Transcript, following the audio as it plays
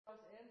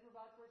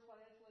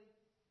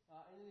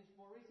and in these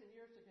more recent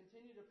years to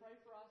continue to pray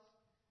for us.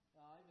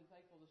 I've been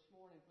thankful this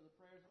morning for the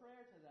prayers.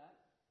 Prayer to that.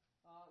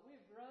 We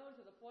have grown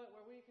to the point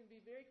where we can be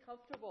very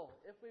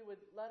comfortable if we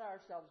would let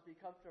ourselves be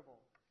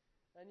comfortable.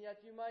 And yet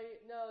you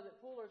might know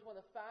that Pooler is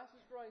one of the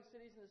fastest growing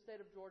cities in the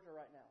state of Georgia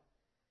right now.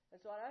 And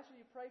so I'd ask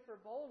you to pray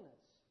for boldness,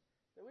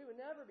 that we would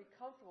never be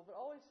comfortable, but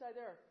always say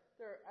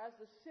as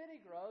the city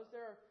grows,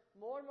 there are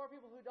more and more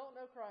people who don't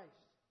know Christ.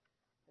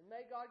 And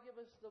may God give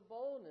us the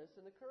boldness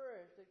and the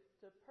courage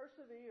to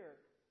persevere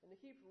and to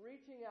keep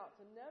reaching out,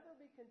 to never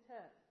be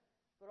content,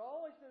 but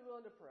always be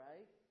willing to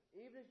pray,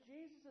 even as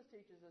Jesus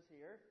teaches us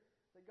here,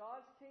 that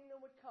God's kingdom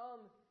would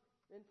come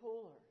in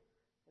Pooler,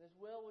 and His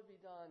will would be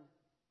done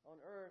on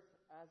earth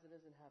as it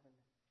is in heaven.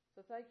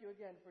 So thank you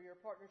again for your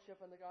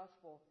partnership in the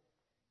gospel.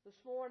 This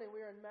morning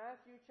we are in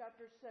Matthew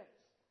chapter 6.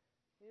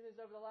 Even as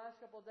over the last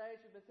couple of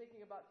days we've been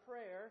thinking about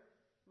prayer,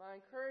 my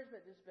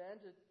encouragement has been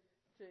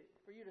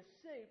for you to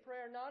see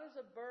prayer not as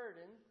a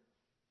burden,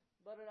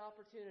 but an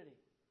opportunity.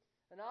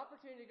 An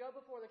opportunity to go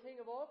before the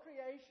King of all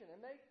creation and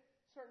make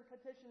certain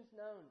petitions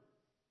known.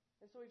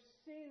 And so we've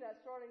seen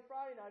that starting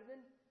Friday night, and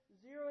then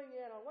zeroing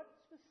in on what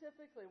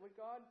specifically would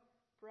God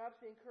perhaps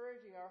be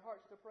encouraging our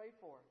hearts to pray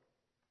for.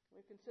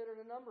 We've considered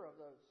a number of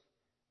those.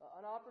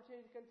 An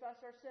opportunity to confess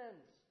our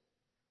sins.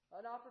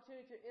 An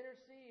opportunity to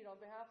intercede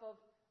on behalf of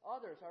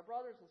others, our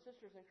brothers and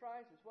sisters in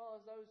Christ, as well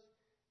as those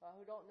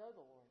who don't know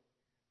the Lord.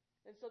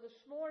 And so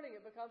this morning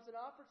it becomes an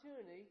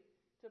opportunity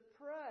to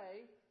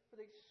pray for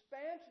the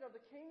expansion of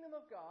the kingdom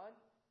of God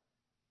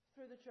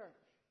through the church.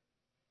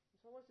 And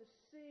so I want us to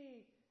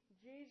see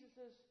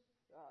Jesus'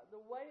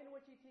 the way in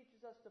which He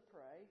teaches us to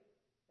pray,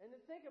 and then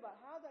think about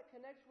how that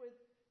connects with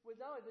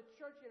not only the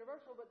church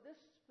universal, but this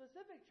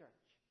specific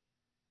church.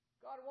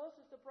 God wants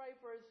us to pray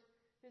for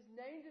His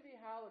name to be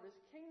hallowed, His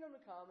kingdom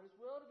to come, and His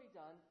will to be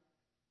done.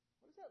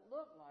 What does that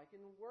look like in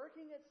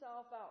working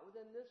itself out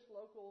within this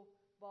local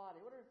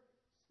body? What are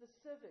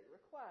specific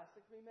requests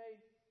that can be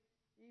made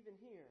even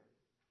here?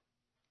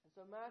 And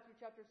so Matthew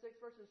chapter 6,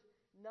 verses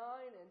 9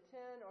 and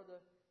 10 are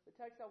the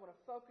text I want to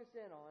focus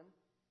in on.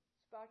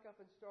 Let's back up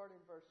and start in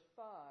verse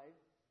 5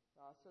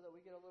 so that we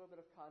get a little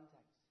bit of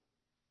context.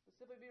 Let's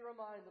simply be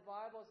reminded the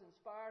Bible is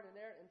inspired and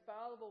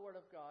infallible Word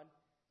of God.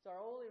 It's our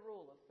only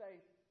rule of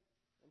faith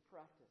and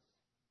practice.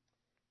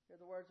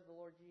 Hear the words of the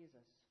Lord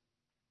Jesus.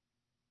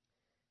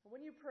 And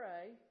when you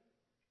pray,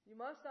 you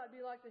must not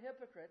be like the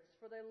hypocrites,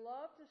 for they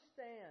love to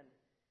stand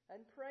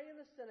and pray in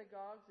the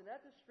synagogues and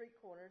at the street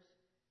corners,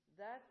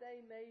 that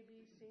they may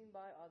be seen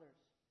by others.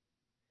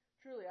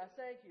 Truly, I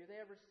say to you, they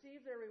have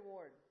received their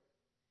reward.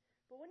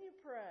 But when you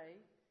pray,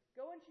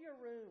 go into your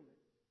room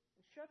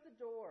and shut the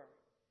door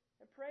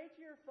and pray to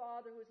your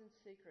Father who is in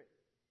secret.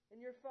 And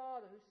your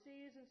Father who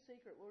sees in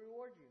secret will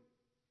reward you.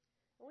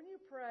 And when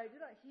you pray, do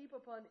not heap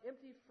upon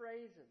empty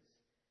phrases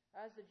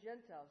as the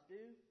Gentiles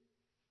do,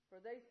 for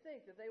they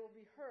think that they will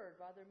be heard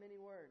by their many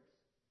words.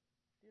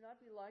 Do not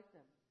be like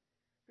them,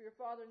 for your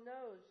Father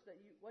knows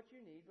what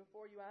you need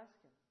before you ask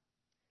Him.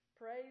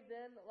 Pray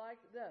then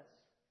like this: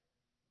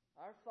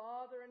 Our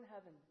Father in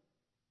heaven,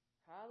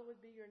 hallowed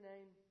be your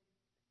name.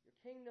 Your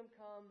kingdom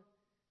come,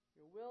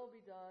 your will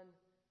be done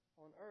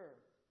on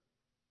earth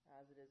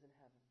as it is in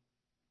heaven.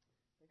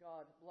 May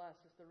God bless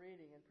us the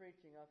reading and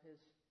preaching of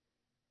His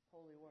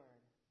holy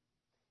word.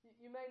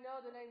 You may know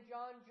the name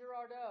John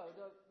Girardeau,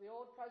 the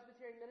old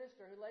Presbyterian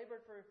minister who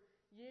labored for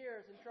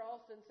years in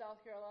Charleston,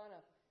 South Carolina.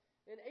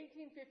 In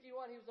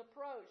 1851, he was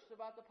approached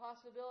about the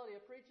possibility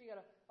of preaching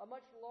at a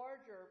much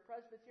larger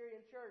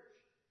Presbyterian church,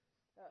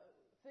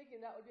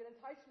 thinking that would be an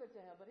enticement to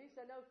him. But he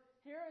said, no,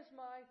 here is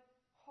my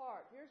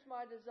heart, here's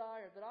my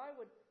desire, that I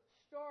would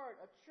start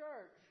a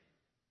church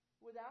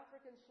with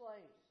African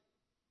slaves.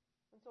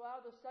 And so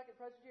out of the Second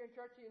Presbyterian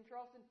Church in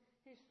Charleston,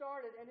 he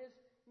started, and his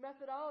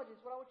methodology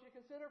is what I want you to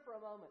consider for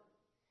a moment.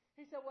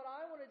 He said, what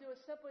I want to do is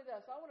simply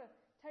this. I want to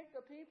take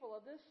the people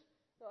of this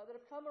that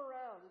have come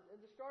around and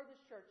the start of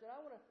this church, and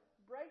I want to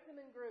break them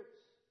in groups,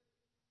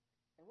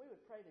 and we would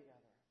pray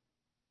together.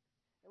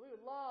 And we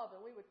would love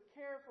and we would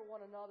care for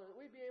one another, that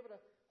we'd be able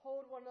to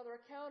hold one another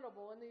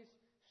accountable in these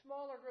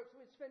smaller groups.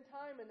 We'd spend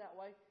time in that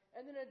way.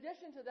 And in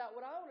addition to that,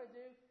 what I want to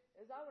do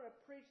is I want to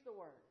preach the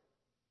Word.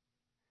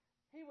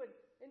 He would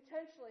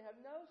intentionally have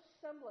no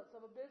semblance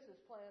of a business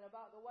plan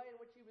about the way in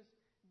which he was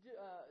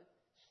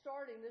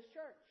starting this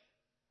church.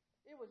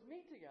 It was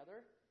meet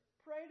together,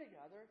 pray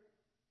together,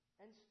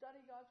 and study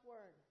God's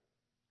Word.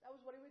 That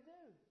was what he would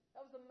do.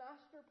 That was the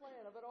master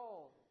plan of it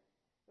all.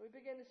 And we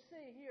begin to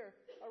see here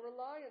a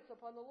reliance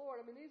upon the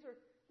Lord. I mean, these are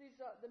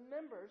the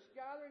members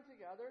gathering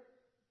together.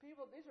 These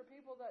are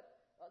people that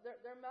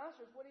their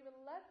masters wouldn't even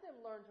let them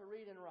learn to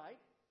read and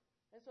write.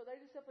 And so they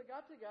just simply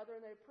got together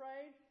and they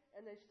prayed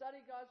and they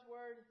studied God's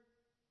Word.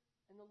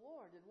 And the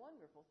Lord did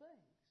wonderful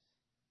things.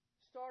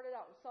 Started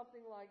out with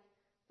something like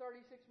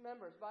 36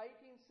 members. By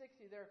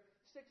 1860, there are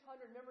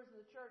 600 members of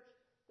the church.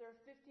 There are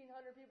 1,500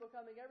 people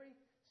coming every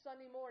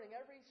Sunday morning,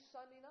 every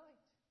Sunday night.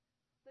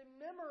 They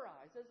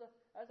memorized,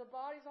 as a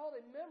body as a whole,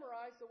 they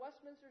memorized the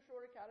Westminster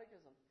Shorter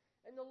Catechism.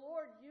 And the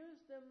Lord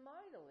used them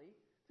mightily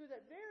through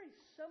that very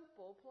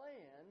simple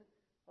plan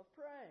of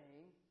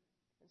praying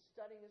and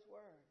studying His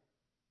Word.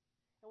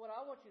 And what I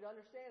want you to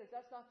understand is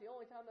that's not the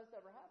only time that's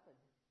ever happened.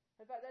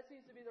 In fact, that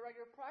seems to be the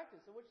regular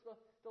practice in which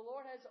the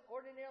Lord has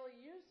ordinarily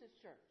used His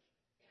church.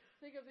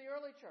 Think of the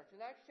early church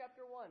in Acts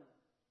chapter 1.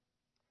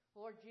 The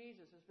Lord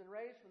Jesus has been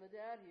raised from the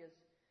dead. He is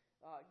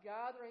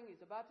gathering.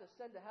 He's about to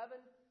ascend to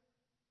heaven.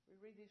 We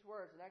read these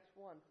words in Acts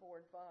 1,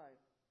 4 and 5.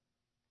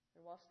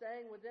 And while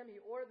staying with them,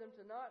 He ordered them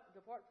to not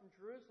depart from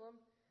Jerusalem,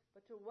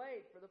 but to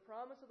wait for the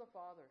promise of the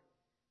Father,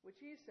 which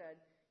He said,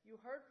 "You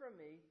heard from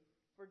me,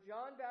 for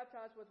John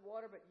baptized with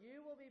water, but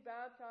you will be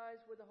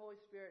baptized with the Holy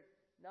Spirit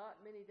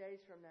not many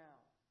days from now."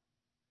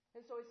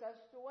 And so He says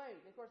to wait.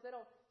 Of course, they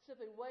don't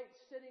simply wait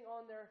sitting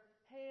on their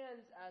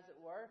hands, as it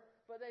were,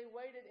 but they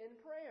waited in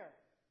prayer.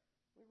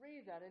 We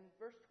read that in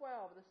verse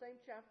 12 of the same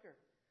chapter.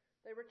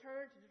 They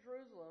returned to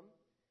Jerusalem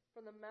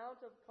from the mount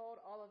called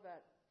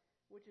Olivet,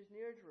 which is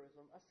near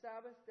Jerusalem, a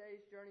Sabbath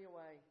day's journey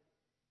away.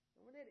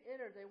 And when they had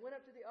entered, they went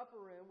up to the upper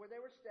room where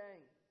they were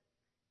staying.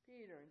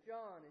 Peter and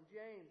John and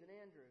James and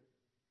Andrew,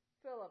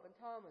 Philip and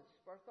Thomas,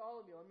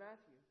 Bartholomew and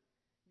Matthew,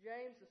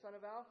 James the son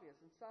of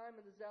Alphaeus, and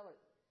Simon the Zealot,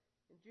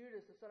 and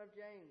Judas the son of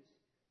James.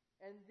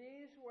 And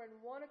these were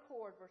in one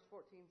accord, verse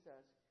 14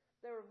 says.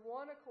 They were of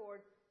one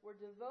accord, were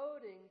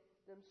devoting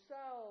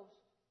themselves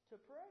to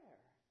prayer.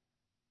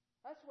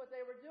 That's what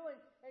they were doing.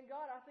 And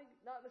God, I think,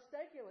 not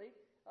mistakenly,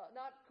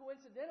 not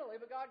coincidentally,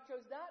 but God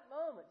chose that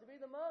moment to be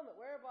the moment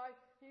whereby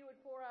He would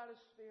pour out His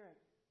Spirit.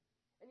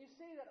 And you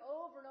see that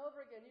over and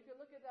over again. You can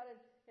look at that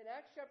in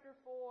Acts chapter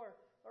 4,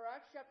 or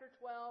Acts chapter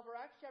 12, or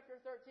Acts chapter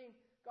 13.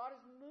 God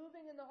is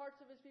moving in the hearts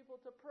of His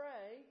people to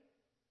pray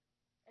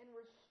and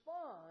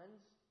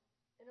responds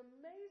in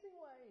amazing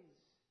ways.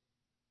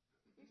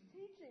 He's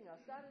teaching us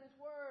that in His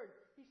Word.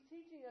 He's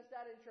teaching us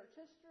that in church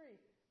history.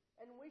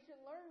 And we should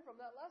learn from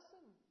that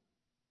lesson.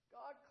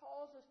 God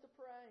calls us to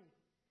pray.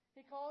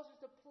 He calls us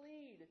to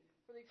plead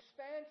for the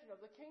expansion of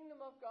the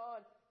kingdom of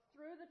God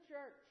through the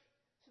church,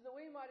 so that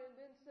we might in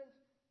this sense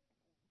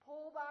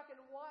pull back and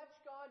watch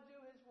God do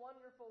His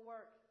wonderful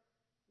work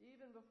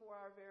even before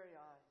our very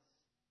eyes.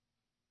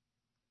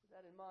 With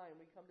that in mind,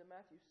 we come to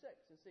Matthew 6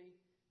 and see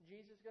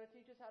Jesus is going to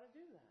teach us how to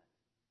do that.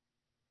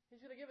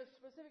 He's going to give us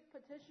specific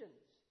petitions,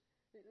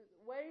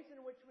 ways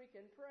in which we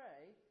can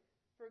pray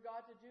for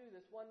God to do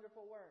this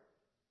wonderful work.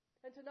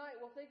 And tonight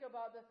we'll think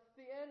about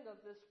the end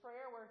of this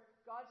prayer where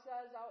God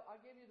says,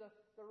 I'll give you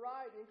the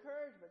right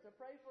encouragement to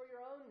pray for your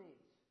own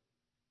needs.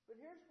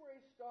 But here's where He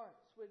starts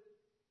with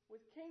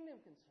kingdom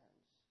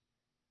concerns,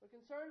 with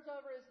concerns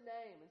over His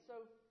name. And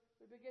so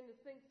we begin to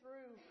think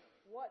through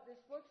what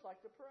this looks like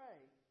to pray.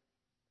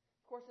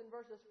 Of course, in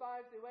verses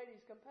 5 through 8,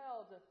 He's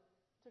compelled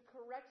to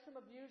correct some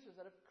abuses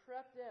that have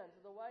crept into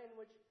the way in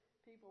which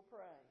people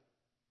pray.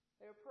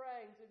 They were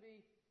praying to be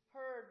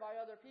heard by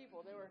other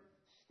people. They were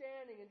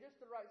standing in just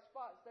the right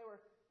spots. They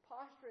were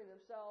posturing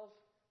themselves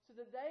so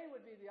that they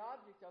would be the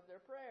object of their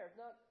prayers,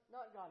 not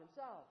God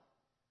Himself.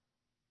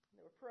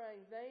 They were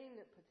praying vain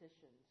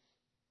petitions,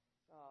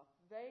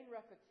 vain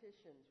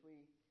repetitions,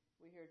 we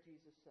hear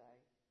Jesus say.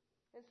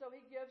 And so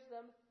He gives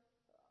them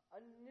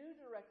a new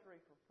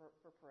directory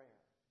for prayer,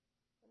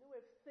 a new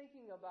way of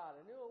thinking about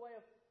it, a new way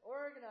of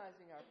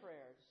organizing our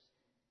prayers.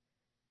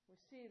 We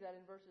see that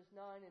in verses 9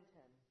 and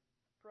 10.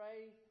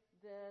 Pray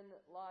then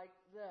like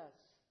this: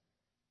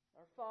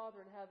 Our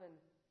Father in heaven,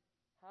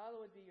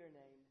 hallowed be your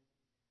name.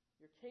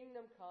 Your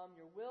kingdom come,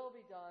 your will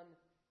be done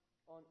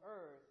on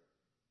earth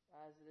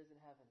as it is in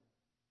heaven.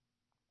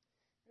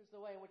 Here's the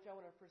way in which I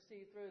want to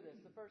proceed through this.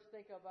 To first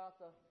think about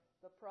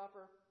the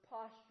proper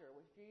posture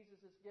which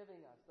Jesus is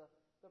giving us,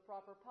 the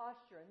proper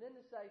posture. And then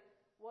to say,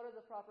 what are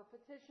the proper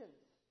petitions?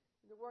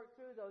 And to work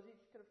through those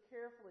each kind of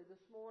carefully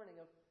this morning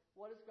of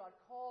what is God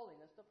calling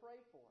us to pray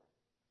for.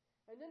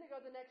 And then to go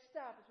to the next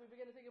step as we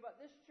begin to think about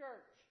this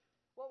church.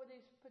 What would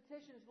these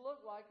petitions look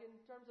like in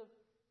terms of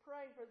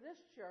praying for this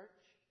church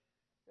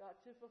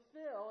to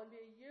fulfill and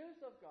be a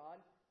use of God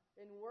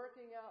in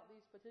working out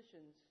these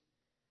petitions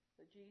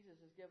that Jesus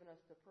has given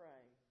us to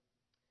pray?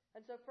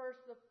 And so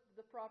first,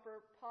 the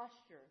proper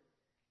posture.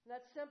 And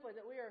that's simply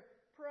that we are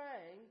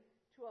praying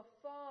to a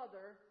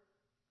Father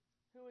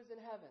who is in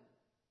heaven.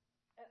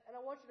 And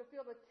I want you to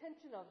feel the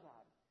tension of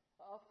that.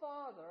 A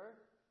Father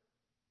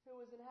who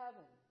is in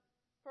heaven.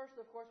 First,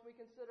 of course, we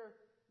consider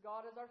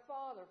God as our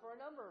Father for a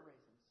number of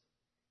reasons.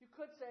 You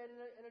could say it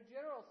in a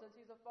general sense,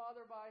 He's a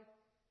Father by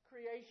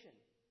creation.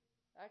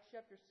 Acts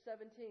chapter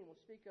 17 will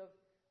speak of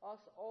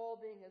us all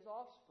being His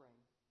offspring.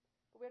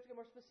 But we have to go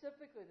more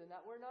specifically than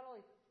that. We're not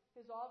only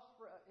His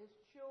offspring, His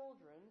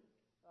children.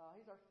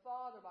 He's our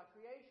Father by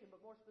creation, but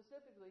more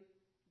specifically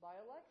by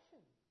election.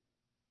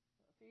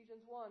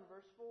 Ephesians 1,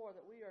 verse 4,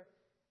 that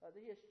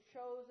He has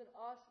chosen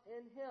us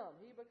in Him.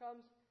 He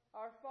becomes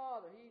our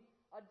Father. He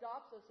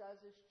adopts us as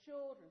His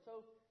children.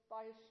 So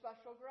by His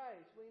special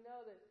grace, we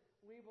know that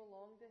we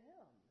belong to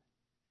Him.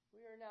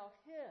 We are now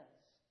His.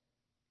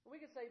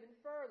 We could say even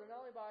further,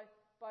 not only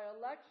by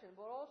election,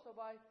 but also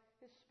by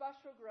His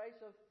special grace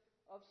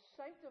of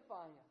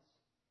sanctifying us.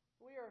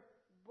 We are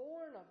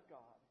born of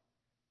God,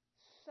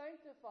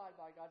 sanctified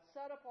by God,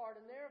 set apart,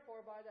 and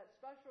therefore by that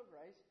special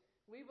grace,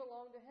 we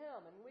belong to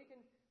Him, and we can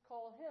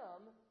call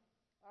Him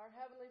our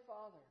Heavenly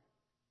Father.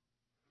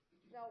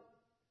 Now,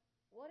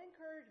 what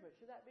encouragement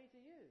should that be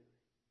to you?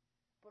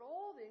 But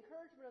all the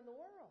encouragement in the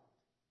world.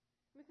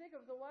 I mean, think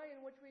of the way in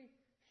which we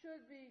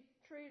should be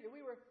treated. We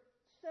were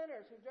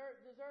sinners who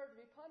deserve to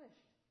be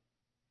punished.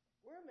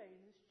 We're made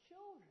His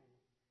children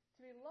to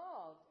be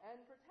loved and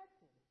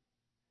protected.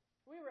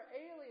 We were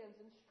aliens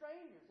and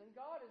strangers, and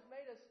God has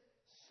made us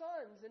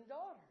sons and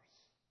daughters.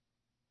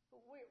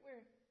 We're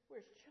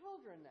His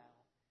children now,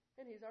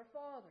 and He's our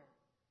Father.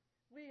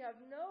 We have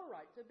no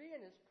right to be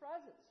in His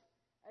presence,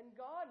 and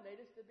God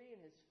made us to be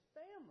in His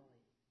family.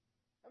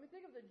 I mean,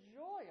 think of the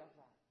joy of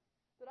that.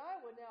 That I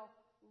would now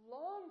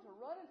long to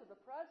run into the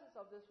presence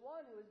of this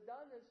one who has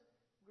done this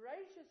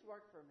gracious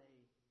work for me.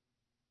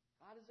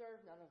 I deserve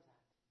none of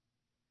that.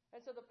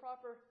 And so the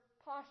proper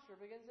posture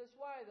begins this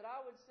way, that I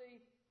would see,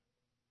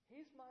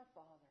 He's my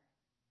Father.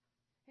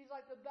 He's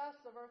like the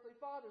best of earthly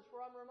fathers,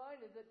 for I'm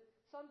reminded that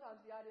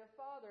sometimes the idea of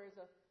father is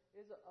a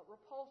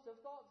repulsive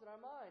thought in our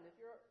mind. If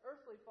your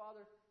earthly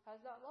father has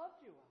not loved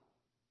you well,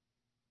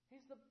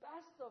 He's the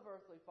best of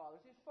earthly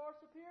fathers. He's far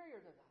superior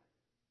to that.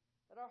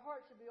 And our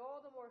hearts should be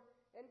all the more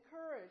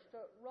encouraged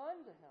to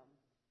run to Him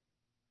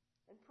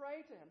and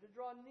pray to Him, to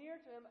draw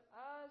near to Him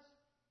as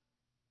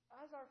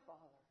our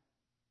Father.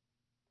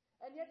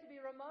 And yet to be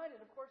reminded,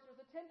 of course,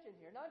 there's a tension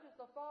here. Not just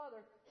a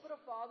Father, but a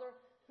Father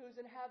who's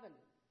in heaven.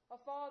 A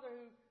Father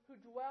who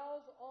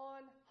dwells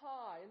on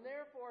high. And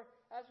therefore,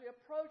 as we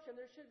approach Him,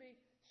 there should be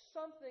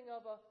something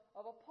of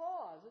a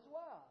pause as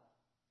well.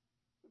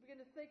 We begin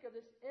to think of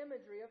this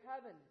imagery of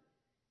heaven.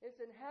 It's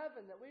in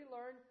heaven that we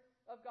learn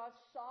of God's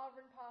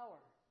sovereign power.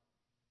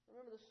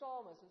 Remember the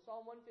psalmist in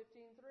Psalm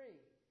 115:3,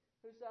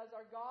 who says,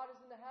 our God is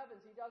in the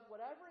heavens. He does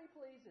whatever He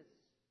pleases.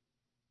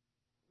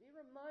 Be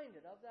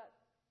reminded of that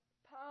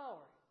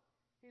power.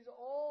 He's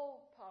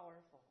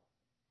all-powerful.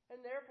 And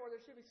therefore there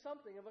should be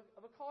something of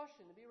a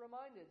caution to be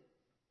reminded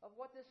of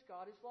what this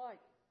God is like.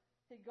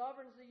 He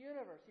governs the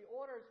universe. He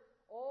orders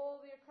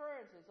all the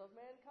occurrences of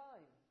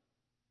mankind.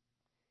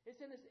 It's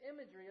in this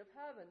imagery of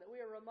heaven that we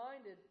are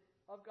reminded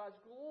of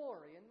God's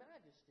glory and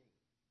majesty.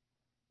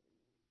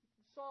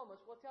 The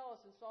psalmist will tell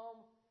us in Psalm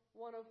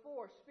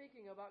 104,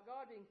 speaking about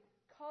God being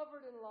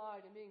covered in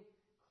light and being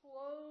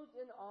clothed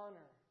in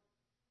honor.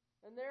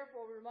 And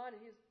therefore we're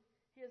reminded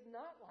He is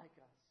not like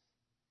us.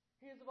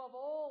 He is above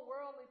all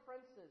worldly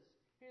princes.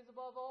 He is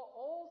above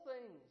all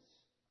things.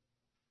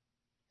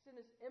 It's in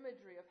this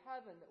imagery of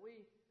heaven that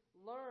we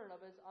learn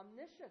of His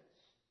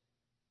omniscience.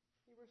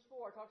 Hebrews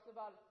 4 talks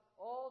about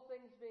all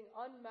things being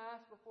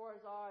unmasked before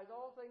His eyes,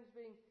 all things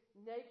being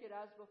naked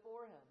as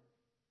before Him.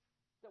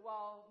 That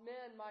while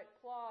men might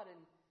plot and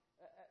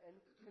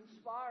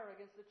conspire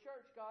against the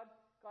church, God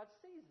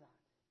sees that.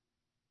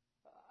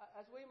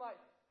 As we might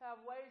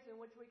have ways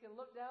in which we can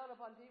look down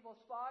upon people,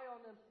 spy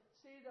on them,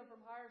 see them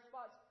from higher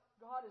spots,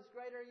 God is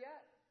greater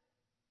yet.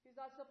 He's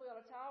not simply on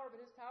a tower, but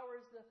His tower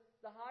is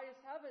the highest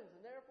heavens,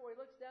 and therefore He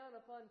looks down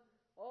upon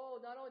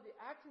not only the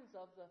actions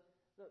of the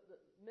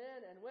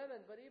men and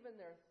women, but even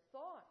their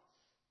thoughts,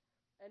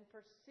 and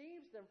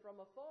perceives them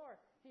from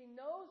afar. He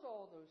knows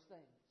all those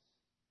things.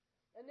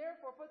 And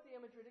therefore, put the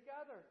imagery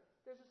together.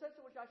 There's a sense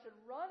in which I should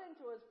run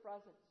into His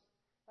presence.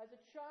 As a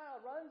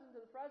child runs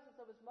into the presence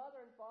of his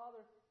mother and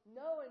father,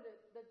 knowing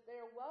that they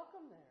are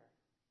welcome there.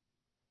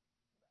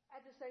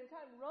 At the same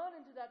time, run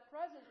into that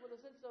presence with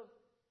a sense of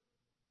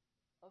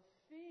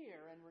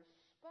fear and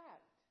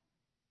respect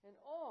and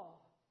awe.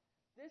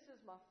 This is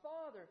my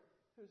Father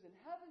who's in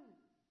heaven.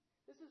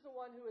 This is the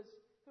one who is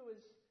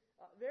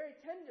very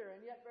tender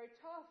and yet very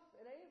tough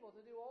and able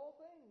to do all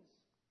things.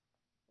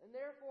 And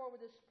therefore,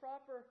 with this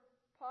proper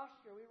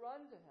posture, we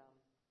run to Him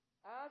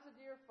as a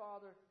dear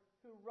Father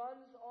who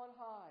runs on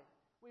high.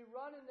 We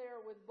run in there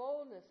with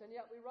boldness, and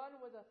yet we run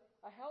with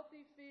a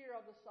healthy fear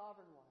of the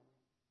Sovereign One,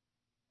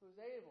 who is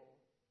able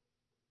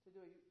to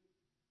do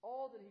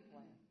all that He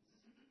plans.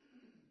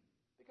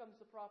 Becomes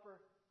the proper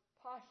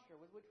posture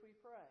with which we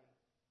pray.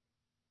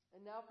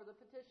 And now for the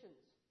petitions.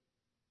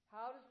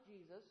 How does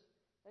Jesus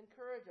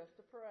encourage us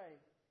to pray?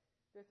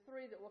 There are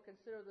three that we'll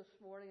consider this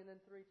morning, and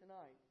then three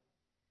tonight.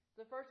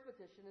 The first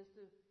petition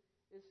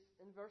is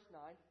in verse 9.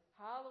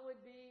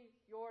 Hallowed be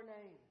your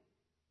name.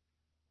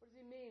 What does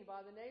he mean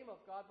by the name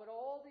of God? But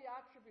all the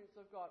attributes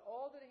of God,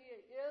 all that He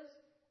is,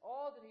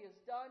 all that He has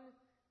done,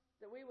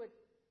 that we would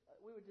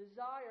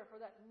desire for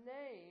that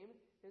name,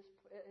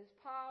 His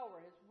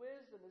power, His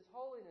wisdom, His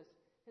holiness,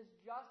 His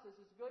justice,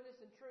 His goodness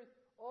and truth,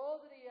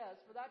 all that He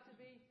is, for that to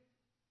be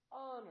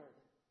honored,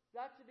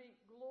 that to be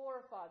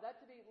glorified,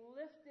 that to be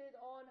lifted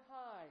on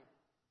high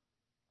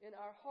in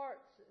our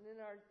hearts and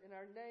in our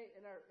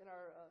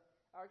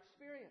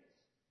experience.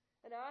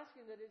 And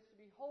asking that it's to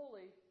be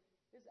holy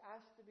is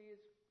asked to be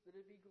that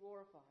it be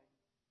glorified.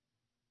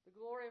 The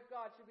glory of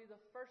God should be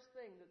the first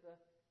thing that the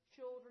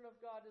children of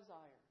God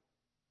desire.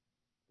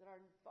 That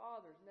our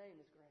Father's name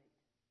is great.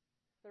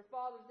 Their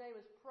Father's name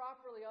is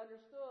properly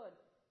understood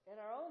in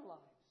our own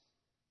lives,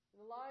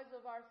 in the lives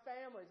of our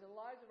families, in the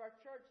lives of our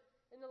church,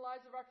 in the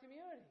lives of our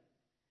community.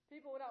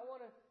 People would not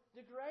want to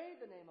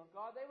degrade the name of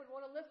God. They would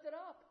want to lift it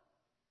up.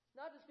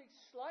 Not to speak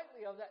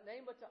slightly of that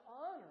name, but to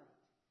honor it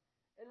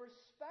and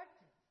respect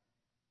it.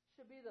 It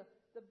should be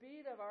the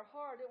beat of our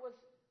heart. It was,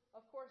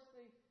 of course,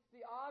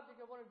 the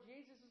object of one of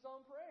Jesus'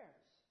 own prayers.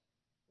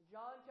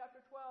 John chapter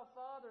 12,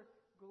 Father,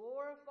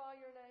 glorify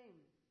your name.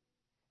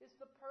 It's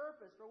the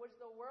purpose for which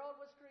the world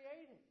was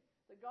created,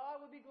 that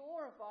God would be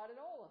glorified in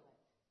all of it.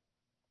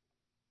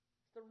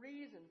 It's the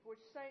reason for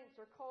which saints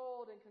are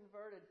called and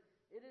converted.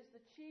 It is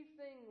the chief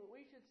thing that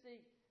we should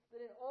seek,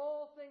 that in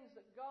all things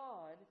that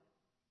God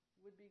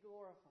would be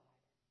glorified.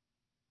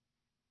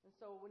 And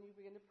so when you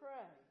begin to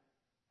pray,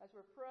 as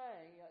we're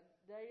praying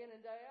day in and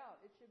day out,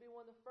 it should be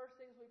one of the first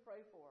things we pray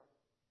for.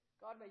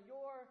 God, may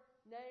your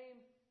name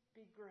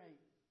be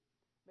great.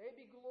 May it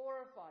be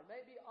glorified. May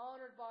it be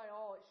honored by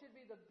all. It should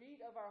be the beat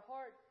of our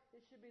heart.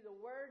 It should be the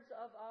words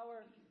of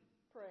our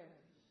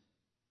prayers.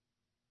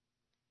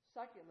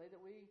 Secondly, that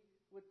we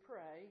would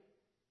pray,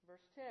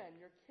 verse 10,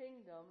 your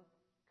kingdom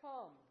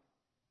come.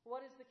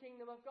 What is the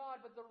kingdom of God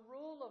but the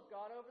rule of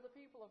God over the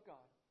people of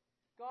God?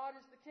 God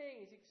is the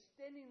king. He's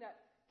extending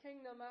that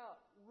kingdom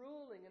out,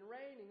 ruling and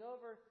reigning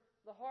over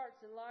the hearts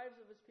and lives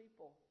of his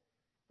people.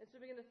 And so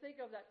we begin to think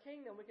of that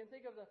kingdom. We can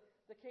think of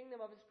the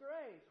kingdom of his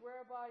grace,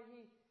 whereby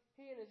he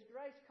in his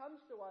grace comes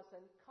to us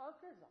and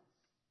conquers us,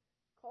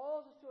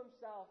 calls us to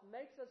himself,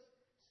 makes us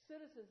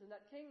citizens in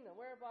that kingdom,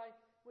 whereby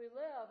we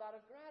live out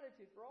of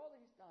gratitude for all that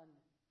he's done.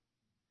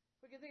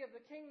 We can think of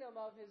the kingdom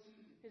of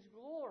his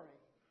glory,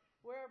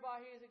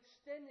 whereby he is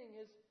extending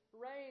his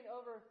reign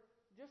over,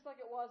 just like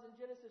it was in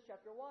Genesis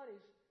chapter 1,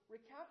 he's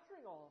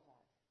recapturing all of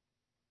that.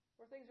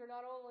 Where things are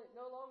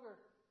no longer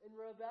in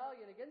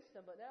rebellion against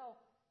him, but now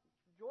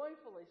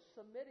joyfully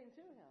submitting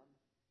to him.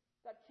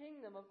 That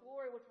kingdom of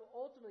glory which will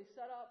ultimately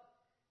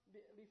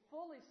be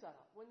fully set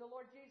up when the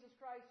Lord Jesus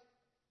Christ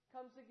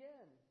comes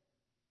again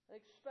and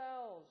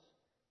expels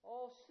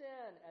all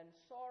sin and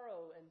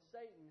sorrow and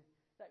Satan.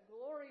 That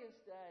glorious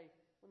day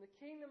when the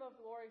kingdom of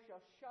glory shall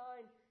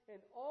shine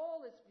in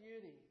all its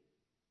beauty.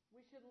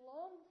 We should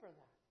long for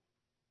that.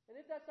 And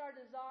if that's our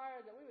desire,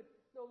 that we would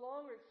no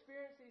longer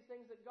experience these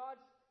things, that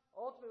God's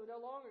ultimately would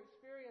no longer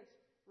experience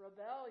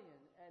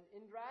rebellion and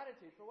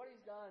ingratitude for what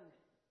he's done,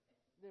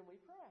 then we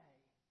pray.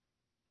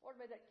 Lord,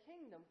 may that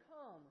kingdom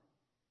come.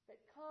 May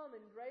it come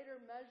in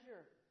greater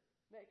measure.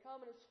 May it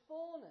come in its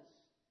fullness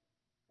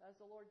as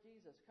the Lord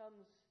Jesus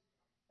comes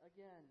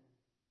again.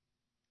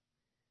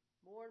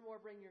 More and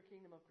more bring your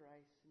kingdom of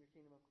grace and your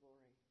kingdom of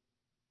glory.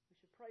 We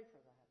should pray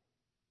for that.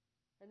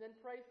 And then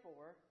pray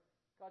for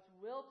God's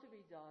will to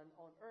be done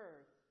on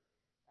earth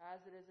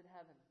as it is in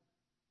heaven.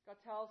 God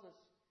tells us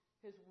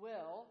his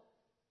will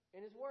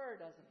in his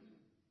word, doesn't he?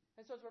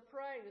 And so as we're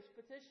praying this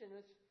petition,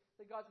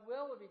 that God's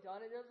will would be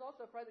done, it is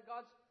also pray that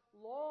God's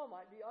law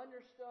might be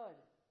understood.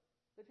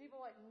 That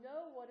people might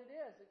know what it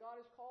is that God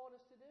has called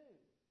us to do.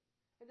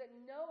 And that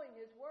knowing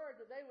his word,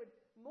 that they would,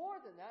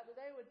 more than that,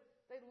 they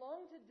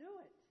long to do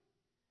it.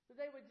 That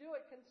they would do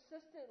it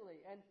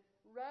consistently and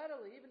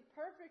readily, even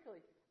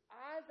perfectly,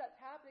 as that's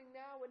happening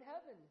now in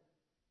heaven.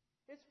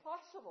 It's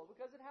possible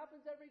because it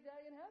happens every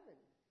day in heaven.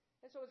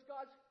 And so as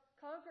God's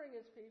conquering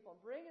his people,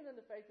 bringing them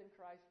to faith in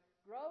Christ,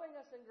 growing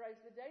us in grace,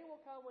 the day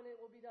will come when it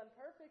will be done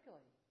perfectly.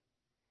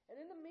 And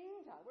in the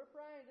meantime, we're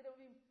praying that it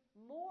will be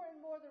more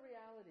and more the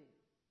reality.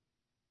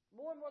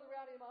 More and more the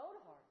reality in my own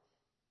heart.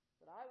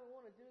 That I would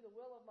want to do the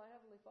will of my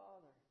Heavenly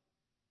Father.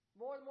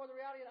 More and more the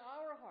reality in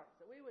our hearts.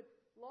 That we would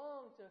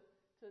long to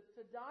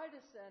die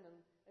to sin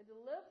and to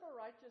live for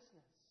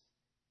righteousness.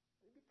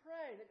 We'd be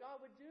praying that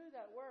God would do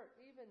that work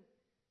even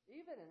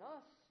in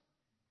us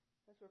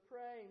as we're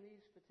praying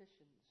these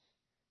petitions.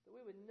 That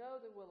we would know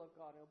the will of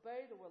God and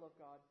obey the will of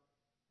God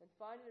and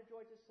find it a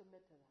joy to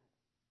submit to that.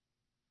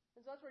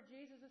 And so that's where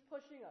Jesus is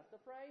pushing us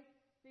to pray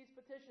these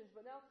petitions.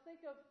 But now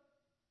think of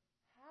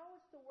how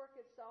it's to work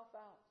itself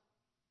out.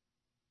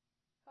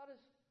 How does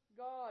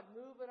God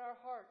move in our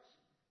hearts?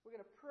 We're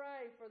going to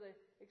pray for the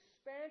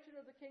expansion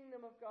of the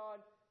kingdom of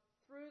God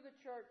through the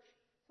church.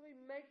 So we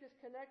make this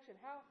connection.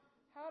 How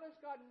does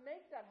God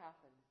make that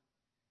happen?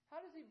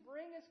 How does he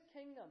bring his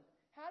kingdom?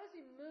 How does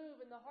he move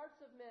in the hearts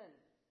of men?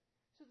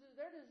 So that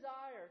their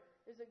desire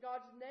is that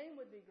God's name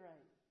would be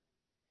great.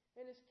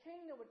 And his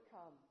kingdom would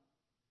come.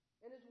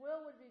 And his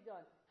will would be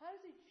done. How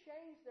does he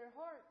change their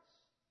hearts?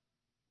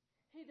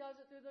 He does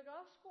it through the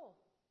gospel.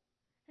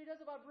 He does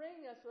it by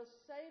bringing us to a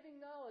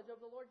saving knowledge of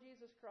the Lord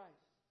Jesus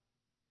Christ.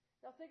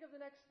 Now think of the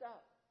next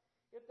step.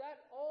 If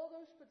all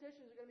those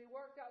petitions are going to be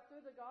worked out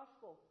through the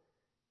gospel,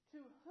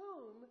 to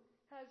whom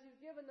has he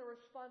given the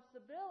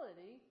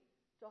responsibility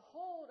to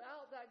hold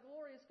out that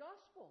glorious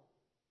gospel?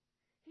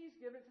 He's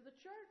given it to the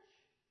church.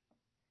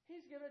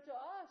 He's given it to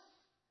us.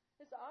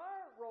 It's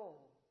our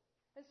role.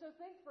 And so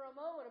think for a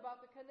moment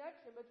about the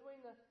connection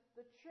between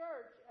the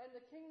church and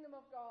the kingdom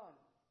of God.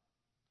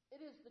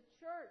 It is the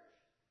church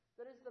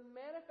that is the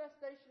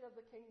manifestation of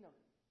the kingdom.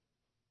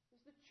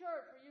 It's the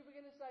church where you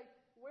begin to say,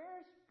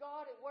 where's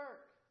God at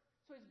work?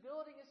 So he's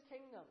building his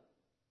kingdom.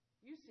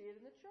 You see it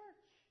in the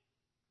church.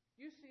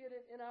 You see it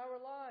in our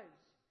lives.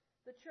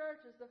 The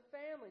church is the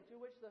family to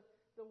which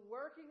the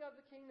working of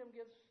the kingdom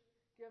give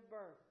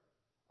birth.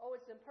 Oh,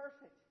 it's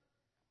imperfect.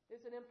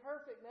 It's an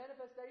imperfect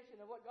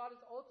manifestation of what God is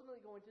ultimately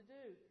going to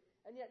do.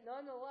 And yet,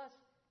 nonetheless,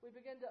 we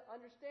begin to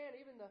understand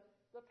even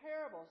the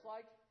parables,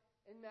 like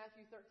in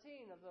Matthew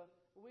 13 of the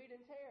wheat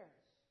and tares.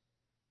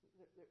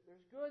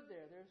 There's good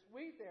there, there's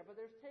wheat there, but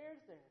there's tares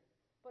there.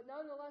 But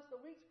nonetheless,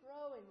 the wheat's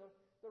growing.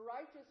 The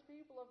righteous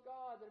people of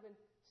God that have been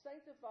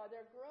sanctified,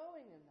 they're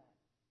growing in that.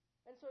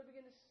 And so we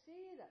begin to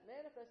see that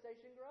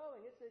manifestation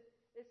growing.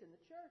 It's in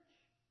the church.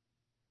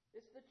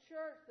 It's the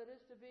church that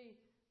is to be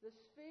the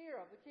sphere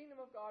of the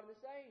kingdom of God in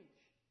this age.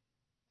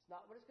 It's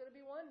not what it's going to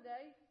be one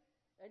day.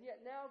 And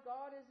yet now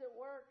God is at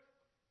work.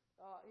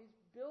 He's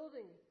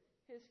building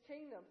His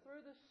kingdom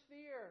through the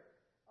sphere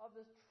of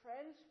the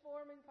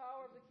transforming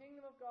power of the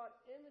kingdom of God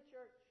in the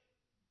church.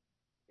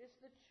 It's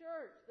the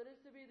church that is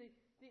to be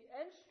the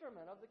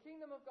instrument of the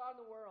kingdom of God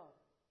in the world.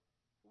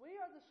 We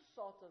are the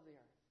salt of the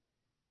earth.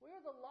 We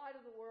are the light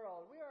of the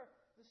world. We are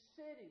the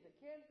city that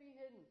can't be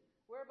hidden,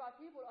 whereby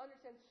people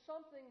understand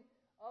something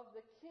of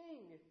the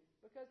King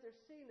because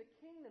they're seeing the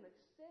kingdom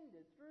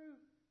extended through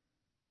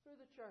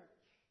the church.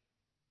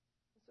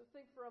 And so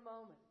think for a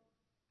moment.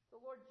 The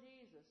Lord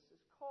Jesus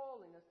is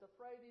calling us to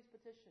pray these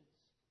petitions.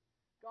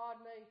 God,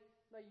 may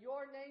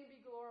your name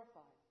be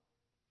glorified.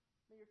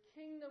 May your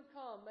kingdom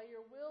come. May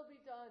your will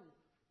be done.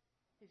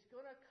 He's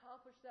going to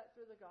accomplish that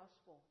through the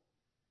gospel.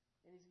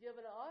 And He's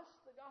given us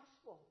the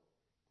gospel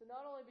to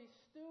not only be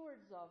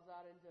stewards of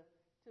that and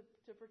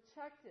to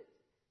protect it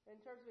in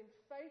terms of being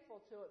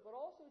faithful to it, but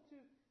also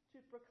to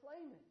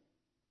proclaim it.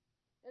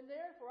 And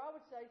therefore, I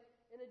would say,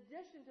 in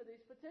addition to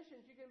these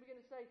petitions, you can begin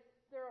to say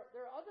there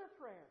are other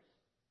prayers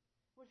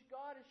which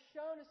God has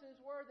shown us in His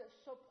Word that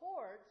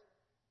support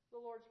the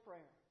Lord's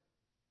Prayer.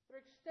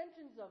 They're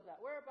extensions of that,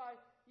 whereby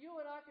you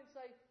and I can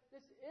say,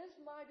 this is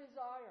my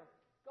desire.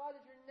 God,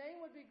 that your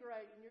name would be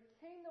great and your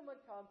kingdom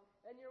would come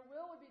and your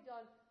will would be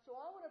done. So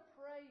I want to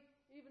pray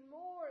even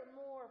more and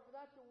more for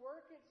that to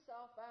work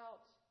itself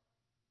out.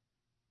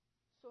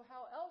 So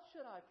how else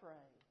should I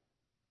pray?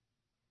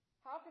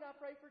 How can I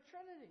pray for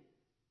Trinity?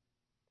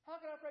 How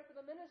can I pray for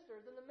the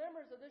ministers and the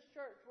members of this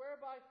church,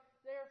 whereby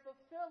they are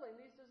fulfilling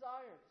these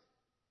desires?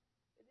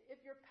 If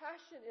your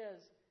passion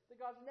is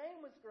that God's name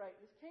was great,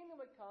 His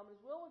kingdom would come,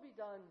 His will would be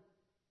done,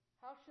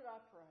 how should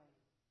I pray?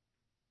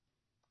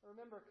 I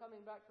remember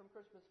coming back from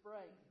Christmas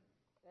break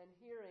and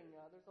hearing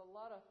there's a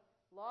lot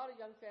of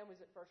young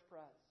families at First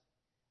Pres.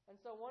 And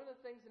so one of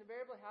the things that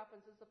invariably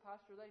happens is the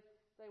pastor,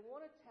 they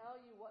want to tell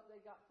you what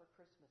they got for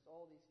Christmas,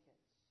 all these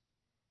kids.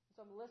 And so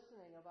I'm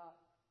listening about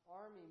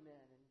army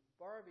men and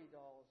Barbie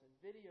dolls and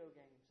video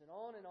games and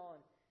on and on.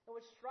 And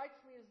what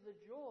strikes me is the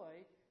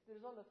joy that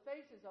is on the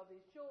faces of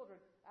these children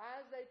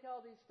as they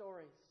tell these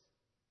stories.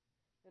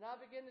 And I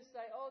begin to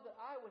say, oh, that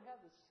I would have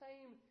the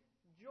same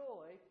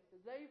joy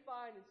that they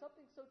find in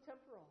something so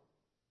temporal,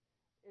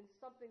 in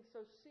something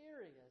so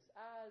serious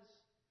as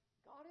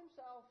God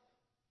Himself.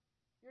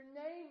 Your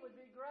name would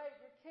be great,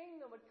 your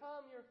kingdom would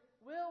come, your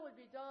will would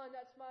be done.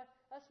 That's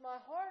my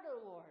heart, O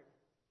Lord.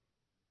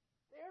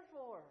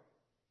 Therefore,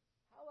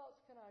 how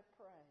else can I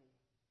pray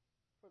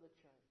for the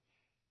church?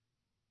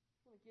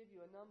 I'm going to give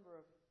you a number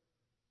of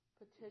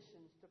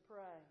petitions to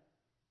pray.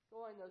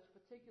 Going those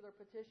particular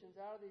petitions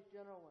out of these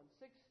general ones.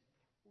 6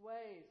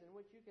 ways in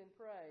which you can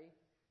pray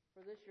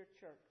for this your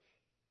church.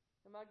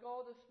 And my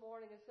goal this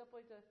morning is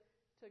simply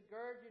to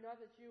gird you,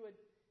 not that you would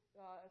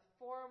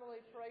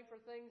formally pray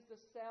for things to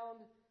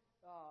sound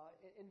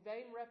in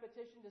vain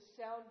repetition, to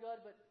sound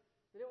good, but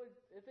that it would,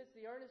 if it's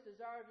the earnest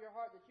desire of your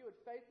heart, that you would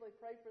faithfully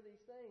pray for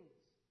these things.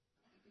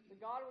 That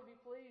God would be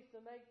pleased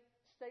to make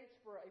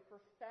Statesboro a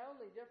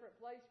profoundly different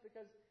place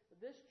because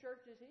this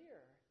church is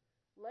here,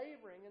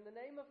 laboring in the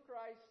name of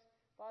Christ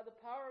by the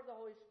power of the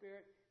Holy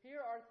Spirit.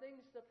 Here are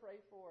things to pray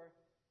for.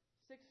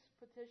 6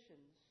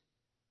 petitions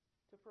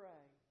to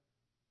pray.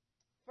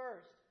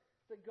 First,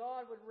 that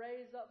God would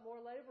raise up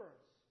more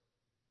laborers.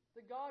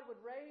 That God would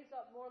raise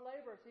up more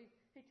laborers.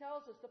 He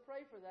tells us to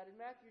pray for that in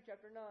Matthew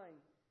chapter 9,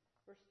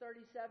 verse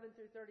 37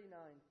 through 39.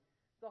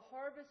 The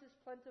harvest is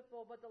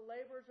plentiful, but the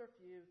laborers are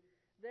few.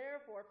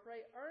 Therefore,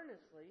 pray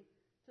earnestly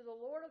to the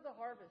Lord of the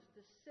harvest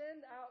to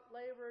send out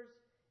laborers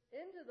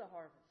into the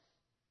harvest.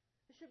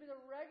 It should be the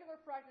regular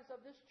practice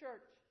of this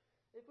church,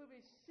 if we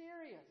be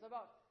serious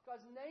about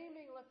God's name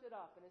being lifted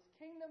up and His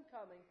kingdom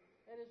coming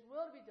and His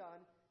will to be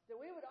done, that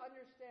we would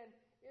understand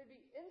it would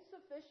be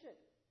insufficient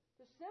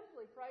to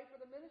simply pray for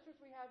the ministers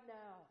we have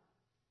now,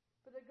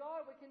 but that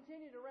God would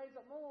continue to raise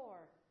up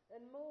more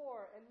and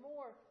more and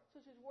more,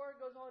 so His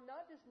word goes on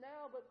not just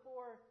now, but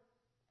for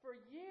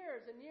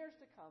years and years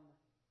to come,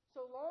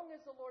 so long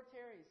as the Lord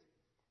tarries.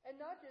 And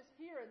not just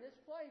here in this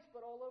place,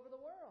 but all over the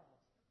world.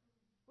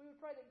 We would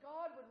pray that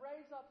God would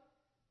raise up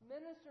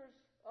ministers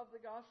of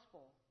the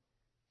gospel.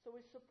 So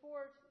we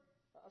support,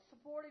 a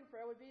supporting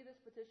prayer would be this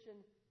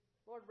petition,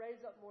 Lord,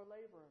 raise up more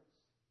laborers.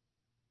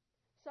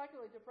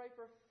 Secondly, to pray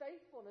for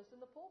faithfulness in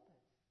the pulpit.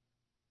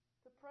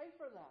 To pray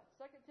for that.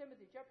 2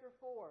 Timothy chapter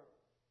 4,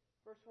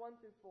 verse 1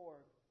 through 4.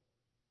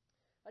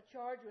 I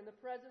charge you in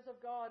the presence of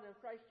God and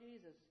of Christ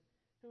Jesus,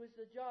 who is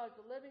the judge,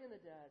 the living and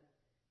the dead,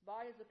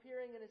 by his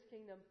appearing in his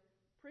kingdom,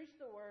 preach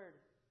the word.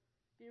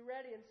 Be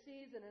ready in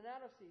season and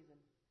out of season.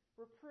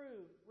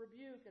 Reprove,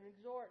 rebuke, and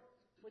exhort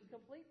with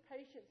complete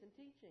patience and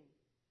teaching.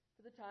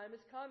 For the time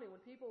is coming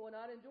when people will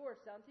not endure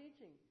sound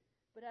teaching,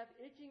 but have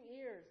itching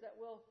ears that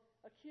will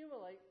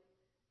accumulate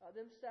for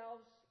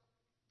themselves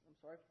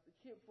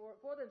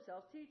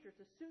teachers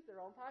to suit their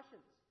own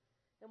passions,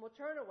 and will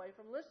turn away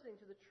from listening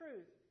to the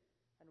truth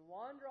and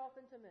wander off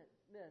into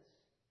myths.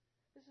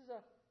 This is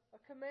a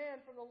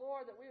command from the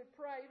Lord that we would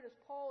pray, even as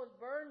Paul is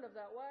burdened of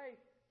that way,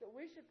 that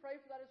we should pray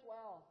for that as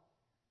well.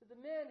 That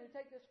the men who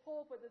take this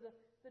pulpit, that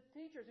the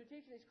teachers who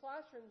teach in these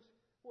classrooms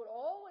would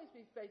always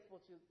be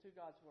faithful to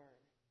God's Word.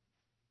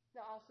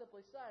 Now, I'll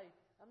simply say,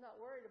 I'm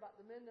not worried about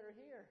the men that are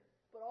here,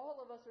 but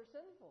all of us are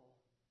sinful.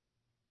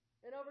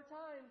 And over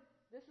time,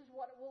 this is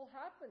what will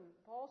happen.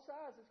 Paul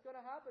says it's going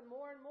to happen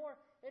more and more,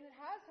 and it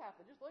has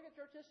happened. Just look at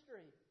church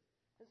history.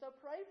 And so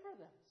pray for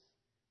this,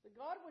 that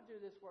God would do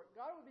this work.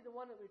 God would be the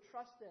one that we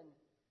trust in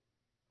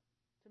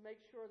to make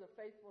sure the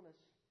faithfulness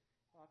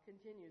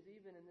continues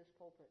even in this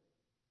pulpit.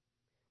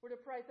 We're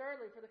to pray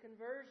thirdly for the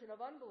conversion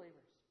of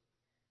unbelievers.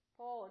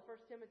 Paul in 1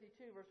 Timothy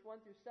 2, verse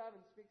 1 through 7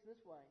 speaks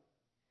this way.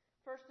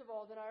 First of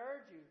all, then I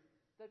urge you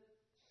that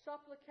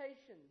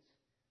supplications,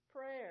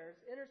 prayers,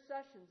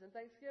 intercessions, and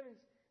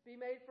thanksgivings be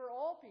made for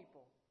all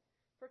people,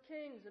 for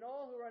kings and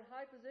all who are in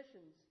high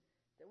positions,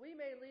 that we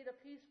may lead a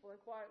peaceful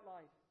and quiet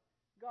life,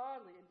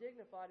 godly and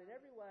dignified in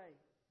every way.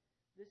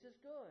 This is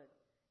good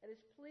and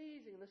is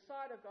pleasing in the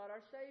sight of God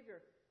our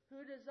Savior,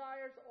 who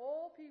desires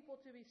all people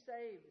to be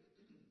saved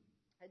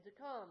and to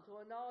come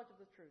to a knowledge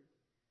of the truth.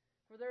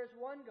 For there is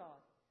one God,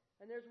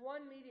 and there is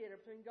one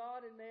mediator between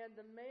God and man,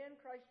 the man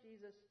Christ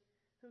Jesus,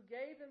 who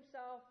gave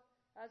himself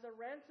as a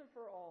ransom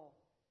for all,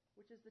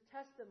 which is the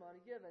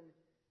testimony given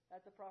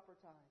at the proper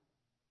time.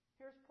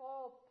 Here's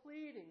Paul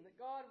pleading that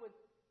God would,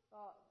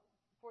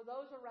 for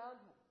those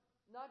around him,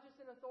 not just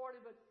in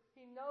authority, but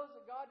he knows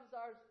that God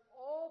desires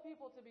all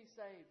people to be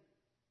saved.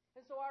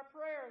 And so our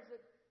prayer is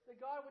that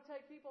God would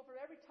take people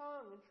from every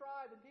tongue and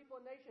tribe and people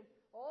and nation,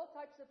 all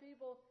types of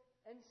people,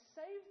 and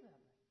save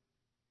them.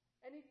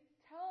 And he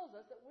tells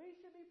us that we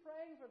should be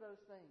praying for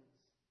those things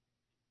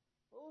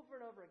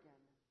over and over again.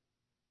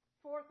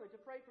 Fourthly, to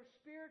pray for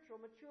spiritual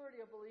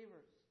maturity of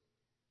believers.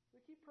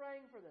 We keep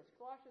praying for this.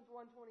 Colossians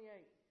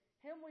 1:28.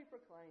 Him we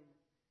proclaim,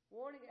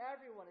 warning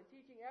everyone and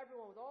teaching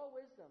everyone with all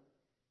wisdom,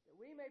 that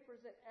we may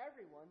present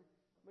everyone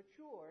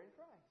mature in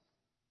Christ.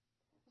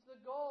 This is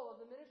the goal of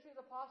the ministry of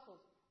the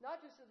apostles. Not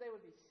just that they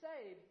would be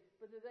saved,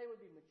 but that they would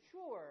be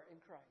mature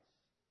in Christ.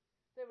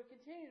 They would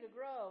continue to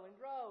grow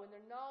in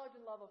their knowledge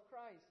and love of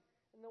Christ,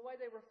 in the way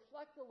they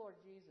reflect the Lord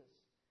Jesus.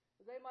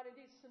 That they might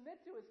indeed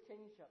submit to his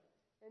kingship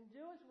and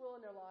do his will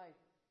in their life.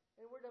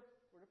 And we're to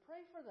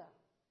pray for them.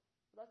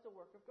 But that's the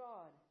work of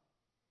God.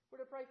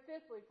 We're to pray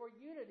fifthly for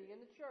unity in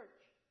the church.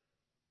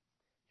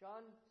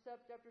 John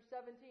chapter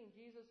 17,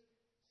 Jesus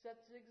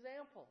sets an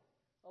example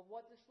of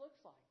what this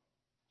looks like.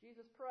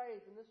 Jesus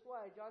prays in this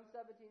way, John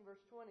 17,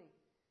 verse 20.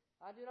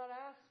 I do not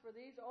ask for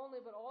these only,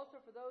 but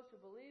also for those who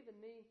believe in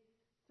me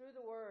through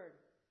the word,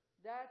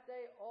 that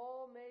they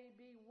all may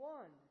be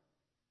one,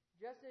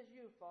 just as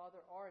you,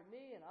 Father, are in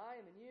me and I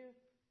am in you,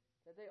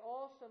 that they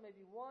also may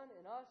be one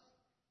in us,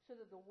 so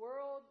that the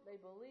world may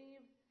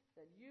believe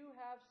that you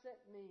have sent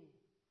me.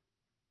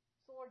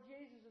 So Lord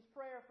Jesus'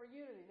 prayer for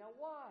unity. Now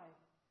why?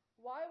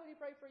 Why would he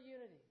pray for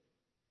unity?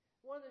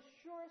 One of the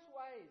surest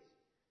ways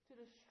to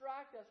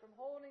distract us from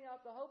holding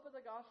out the hope of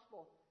the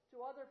gospel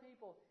to other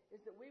people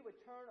is that we would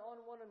turn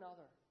on one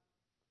another.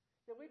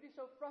 That we'd be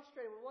so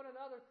frustrated with one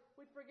another,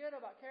 we'd forget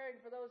about caring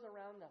for those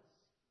around us.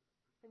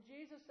 And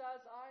Jesus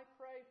says, I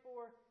pray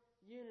for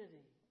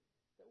unity,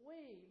 that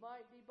we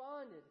might be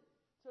bonded,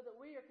 so that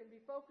we can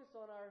be focused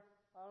on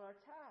our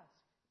task,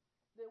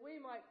 that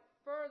we might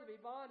further be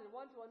bonded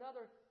one to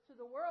another, so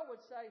the world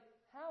would say,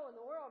 how in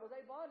the world are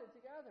they bonded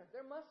together?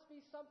 There must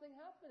be something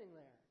happening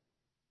there.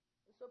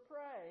 And so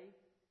pray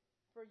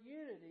for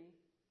unity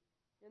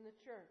in the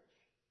church.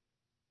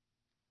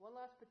 One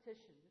last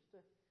petition, just to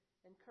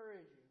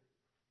encourage you.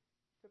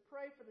 To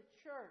pray for the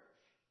church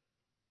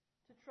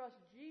to trust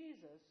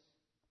Jesus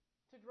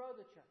to grow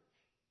the church.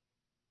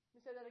 Let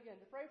me say that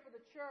again. To pray for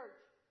the church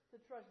to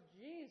trust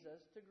Jesus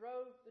to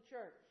grow the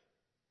church.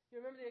 You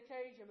remember the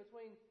occasion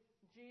between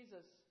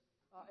Jesus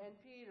and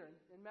Peter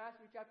in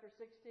Matthew chapter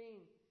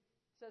 16.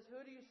 It says, who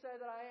do you say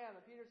that I am?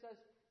 And Peter says,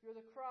 you're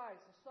the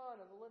Christ, the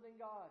Son of the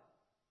living God.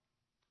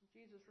 And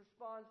Jesus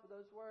responds with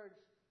those words,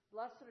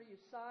 blessed are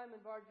you, Simon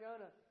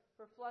Bar-Jonah,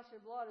 for flesh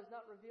and blood has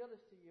not revealed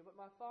this to you, but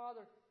my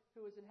Father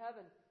who is in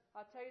heaven.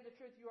 I tell you the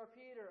truth, you are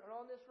Peter, and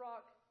on this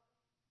rock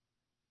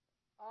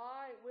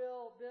I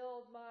will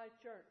build my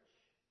church.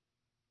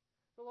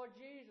 The Lord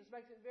Jesus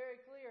makes it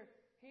very clear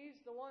he's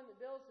the one that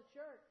builds the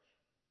church.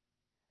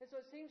 And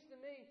so it seems to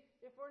me,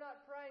 if we're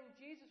not praying,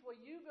 Jesus, will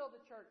you build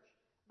the church?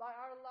 By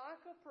our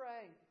lack of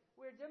praying,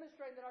 we're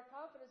demonstrating that our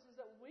confidence is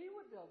that we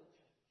would build the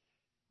church.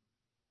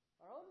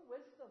 Our own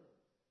wisdom,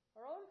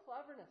 our own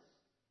cleverness,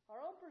 our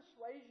own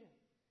persuasion.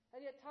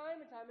 And yet time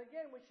and time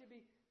again we should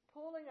be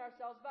pulling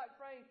ourselves back,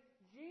 praying,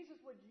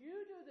 Jesus, would you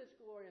do this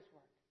glorious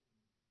work?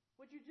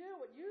 Would you do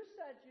what you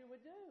said you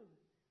would do?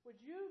 Would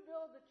you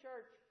build the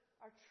church?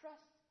 Our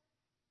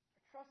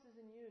trust is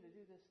in you to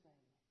do this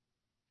thing.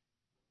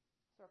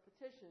 So our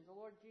petitions the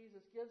Lord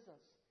Jesus gives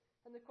us.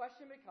 And the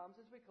question becomes,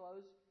 as we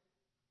close,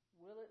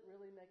 will it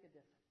really make a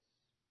difference?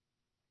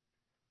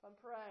 If I'm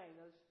praying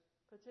those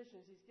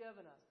petitions He's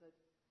given us, that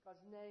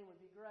God's name would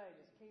be great,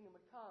 His kingdom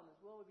would come, His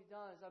will would be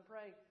done, as I'm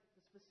praying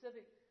the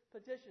specific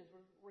petitions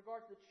with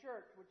regard to the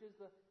church, which is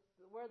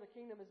where the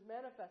kingdom has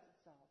manifested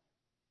itself,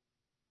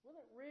 will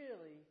it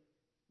really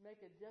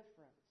make a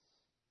difference?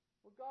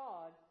 Will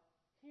God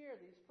hear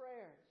these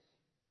prayers?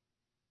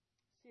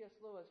 C.S.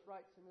 Lewis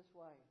writes in this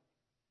way: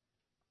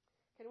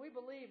 can we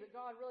believe that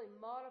God really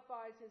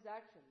modifies His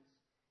actions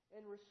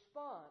in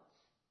response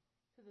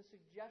to the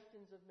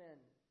suggestions of men?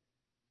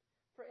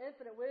 For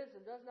infinite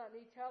wisdom does not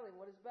need telling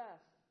what is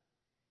best,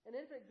 and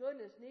infinite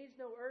goodness needs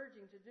no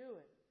urging to do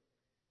it.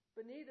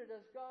 But neither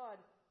does God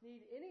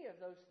need any of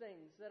those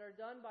things that are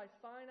done by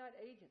finite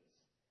agents,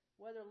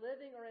 whether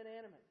living or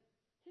inanimate.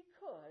 He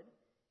could,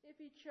 if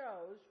He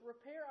chose,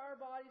 repair our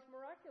bodies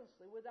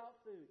miraculously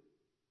without food,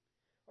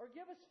 or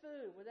give us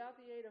food without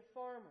the aid of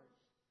farmers,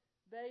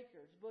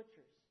 bakers,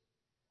 butchers,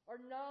 or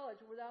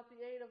knowledge without the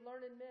aid of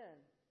learned men,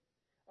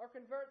 or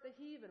convert the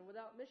heathen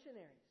without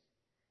missionaries.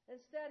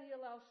 Instead, He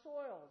allows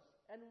soils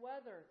and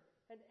weather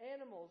and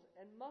animals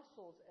and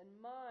muscles and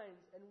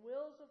minds and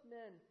wills of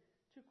men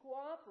to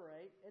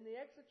cooperate in the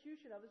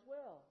execution of His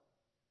will.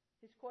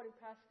 He's quoting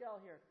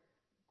Pascal here.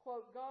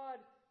 Quote,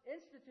 God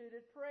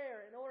instituted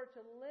prayer in order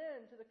to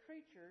lend to the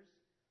creatures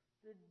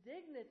the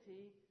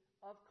dignity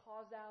of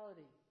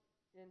causality.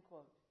 End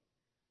quote.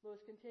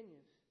 Lewis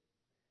continues.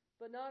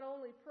 But not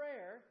only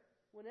prayer,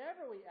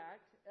 whenever we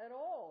act at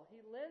all,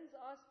 He lends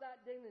us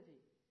that dignity.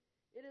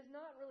 It is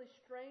not really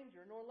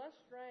stranger nor less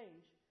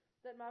strange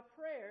that my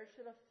prayers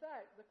should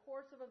affect the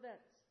course of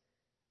events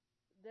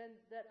than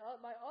that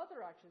my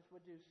other actions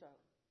would do so.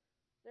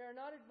 They are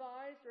not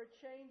advised or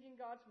changing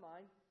God's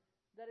mind.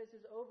 That is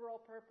His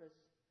overall purpose.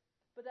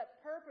 But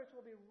that purpose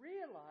will be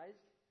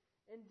realized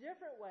in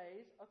different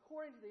ways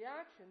according to the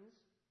actions,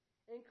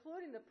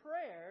 including the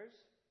prayers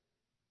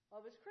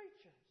of His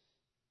creatures.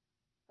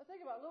 Now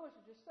think about Lewis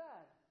who just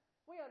said.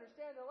 We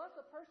understand that unless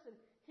a person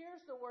hears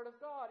the Word of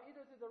God,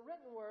 either through the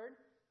written Word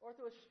or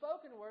through a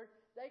spoken Word,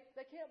 they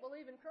can't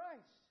believe in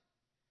Christ.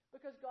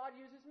 Because God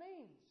uses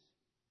means.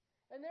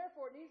 And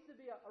therefore it needs to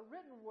be a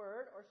written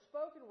Word or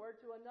spoken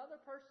Word to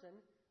another person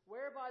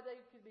whereby they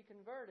could be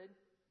converted.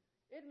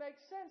 It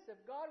makes sense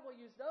if God will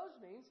use those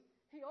means,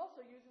 He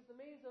also uses the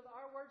means of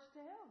our words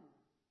to Him,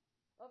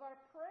 of our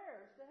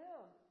prayers to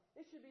Him.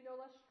 It should be no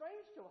less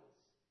strange to us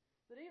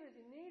that even as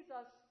He needs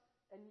us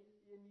and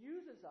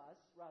uses us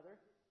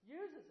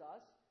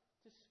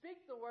to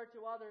speak the word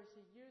to others,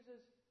 He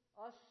uses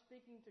us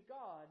speaking to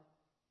God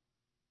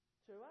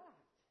to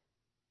act.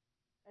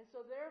 And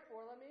so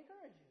therefore, let me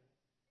encourage you.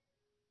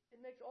 It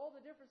makes all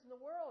the difference in the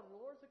world, in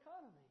the Lord's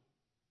economy.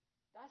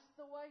 That's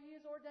the way He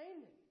has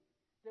ordained it.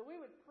 That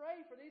we would pray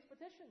for these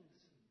petitions.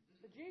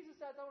 But Jesus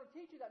says, I want to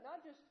teach you that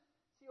not just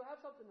so you'll have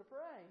something to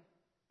pray,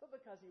 but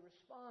because He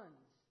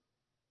responds.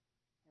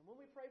 And when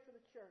we pray for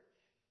the church,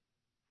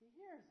 He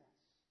hears us.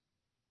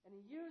 And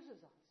He uses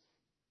us.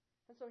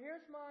 And so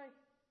here's my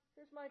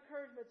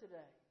encouragement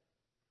today.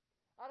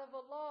 Out of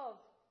a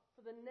love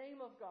for the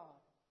name of God,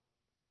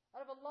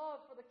 out of a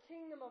love for the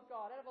kingdom of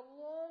God, out of a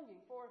longing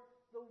for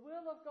the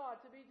will of God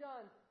to be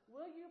done,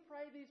 will you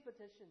pray these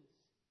petitions?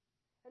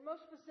 And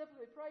most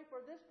specifically, pray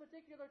for this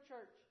particular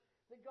church,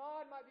 that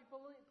God might be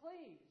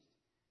pleased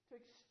to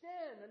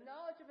extend the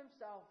knowledge of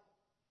Himself,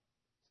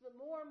 so that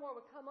more and more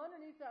would come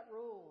underneath that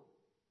rule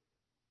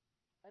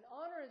and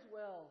honor His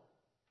will,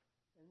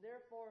 and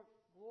therefore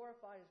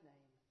glorify His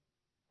name.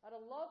 Out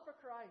of love for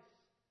Christ,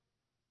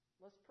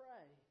 let's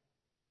pray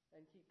and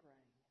keep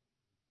praying.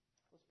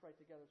 Let's pray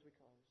together as we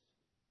close.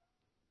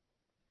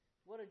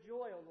 What a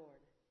joy, O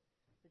Lord,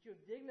 that You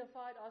have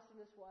dignified us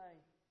in this way,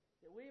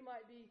 that we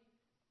might be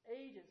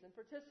agents and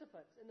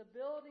participants in the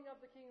building of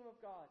the kingdom of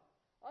God.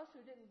 Us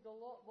who didn't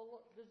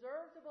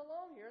deserve to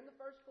belong here in the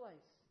first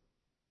place.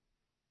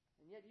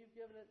 And yet You've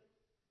given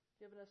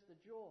us the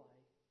joy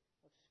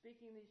of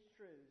speaking these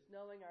truths,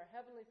 knowing our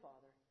Heavenly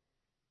Father,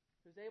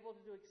 who's able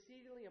to do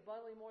exceedingly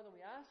abundantly more than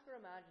we ask or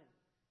imagine.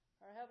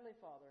 Our Heavenly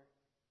Father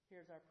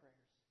hears our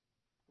prayers.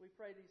 We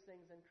pray these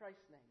things in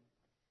Christ's name.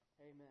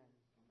 Amen.